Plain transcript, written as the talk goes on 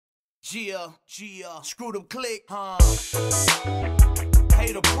Gia, screw them click, Hater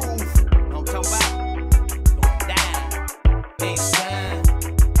proof, know what I'm talking about? Going down, H-time,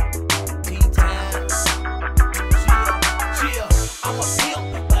 D-time, Gia, I'm a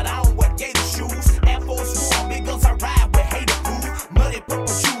pimp, but I don't wear gator shoes. Air Force One, big guns, I ride with hater proof. Muddy purple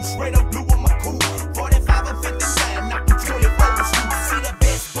juice, straight up blue on my cool. 45 and 59, knocking 24 loose. See the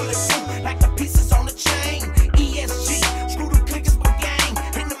best bulletproof, like the pieces on the chain. E.S.G, screw them click is my gang.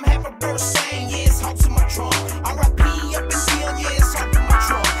 Hit them have a birth stain, yeah, it's hops in my trunk. R.I.P. up in Dion, yeah, it's hops in my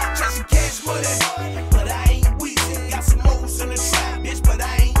trunk. Chasing cash money, but I ain't Weezy. Got some moves in the trap, bitch, but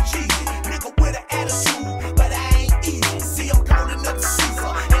I ain't Jeezy. Nigga with an attitude, but I ain't easy. See, I'm calling up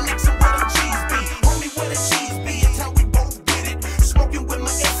Caesar and asking where them G's be. Homie, where the G's be, it's how we both did it. Smoking with my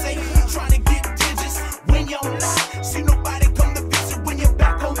SA, trying to get digits. When y'all lie, see nobody come to visit when you're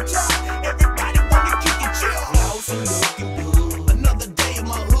back on top. Everybody wanna kick it, chill. Flossin looking good. Another day in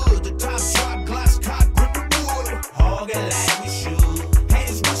my hood, the top drop, glass cock, gripping wood. Hogging like we should.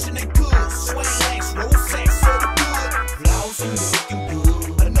 Haters wishing they could. Swing legs, roll sacks, so the good. Flossin looking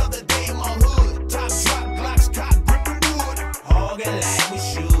good. Another day in my hood, top drop, glass cock, gripping wood. Hogging like we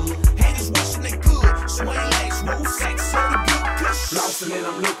should. Haters wishing they could. Swing legs, roll sacks, so the good. Flossin' and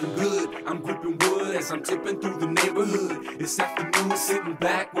I'm looking good. I'm gripping wood as I'm tipping through the neighborhood. It's afternoon, sitting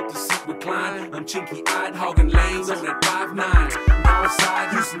back with the seat reclined. I'm chinky-eyed, hogging lanes on that 5'9". Outside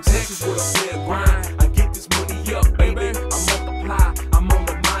Houston, Texas, with a fair grind. I get this money up, baby. I multiply. I'm on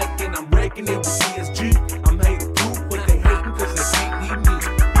the mic and I'm raking it with E.S.G. I'm hater proof, but they hating cause they can't need me.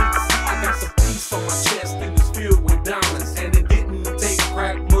 I got the piece on my chest and it's filled with diamonds. And it didn't take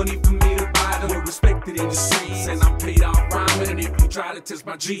crack money for me to buy them. We're respected in the streets and I'm paid off rhyming. And if you try to test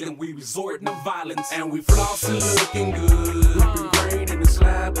my G, then we resort to violence. And we flossin' looking good. Gripping grain in the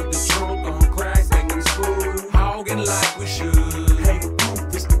slab with the trunk on cracks, hanging screw. Hogging like we should. Hater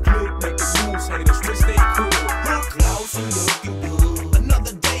proof, it's the click, making moves. Haters wish they could. Flossin looking good.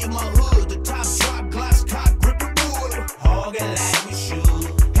 Another day in my hood, the top drop, glass cock, gripping wood. Hogging like we should.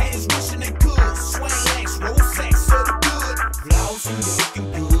 Haters wishing they could. Swing legs, roll sacks, so the good. Flossin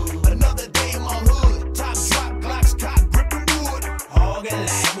looking good. Another day in my hood, top drop, glass cock, gripping wood. Hogging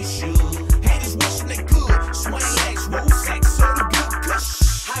like we should. Haters wishing they could. Swing legs, roll sacks, so the good.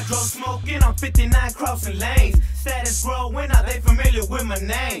 Kush. Hydro smoking on 59 crossing lanes. Status growing, are they familiar with my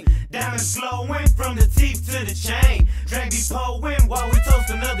name? Diamonds glowing from the teeth to the chain. Drink be pouring while we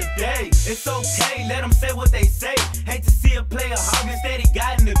toast another day. It's okay, let them say what they say. Hate to see a player hogging steady,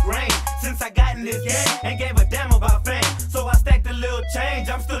 got in the grain. Since I got in this game, ain't gave a damn about fame. So I stacked a little change,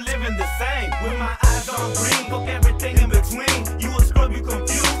 I'm still living the same. With my eyes on green, fuck everything in between. You a scrub, you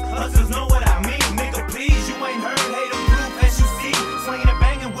confused, hustlers know what I mean. Nigga please, you ain't heard, hater proof as you see. Swinging and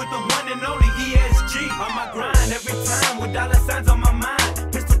banging with the one and only E.S.G. On my grind every time with dollar signs on my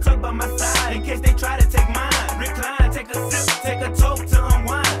mind. Pistol tucked by my side in case they try to take mine. Recline, take a sip, take a toke to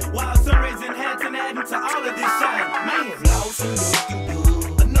unwind. While sun raising hands and adding to all of this shine. Man, Flossin looking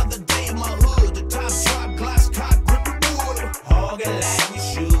good. Another day in my hood, the top drop, glass cock, gripping wood. Hogging like we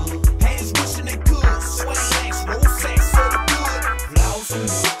should. Haters wishing they could. Swing legs, roll sacks, so the good. Flossin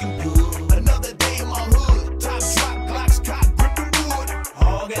looking good. Another day in my hood, top drop, glass cock, gripping wood.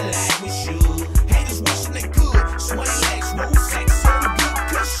 Hogging like we should. Haters wishing they could. Swing legs, roll sacks, so the good.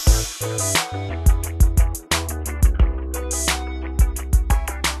 Kush.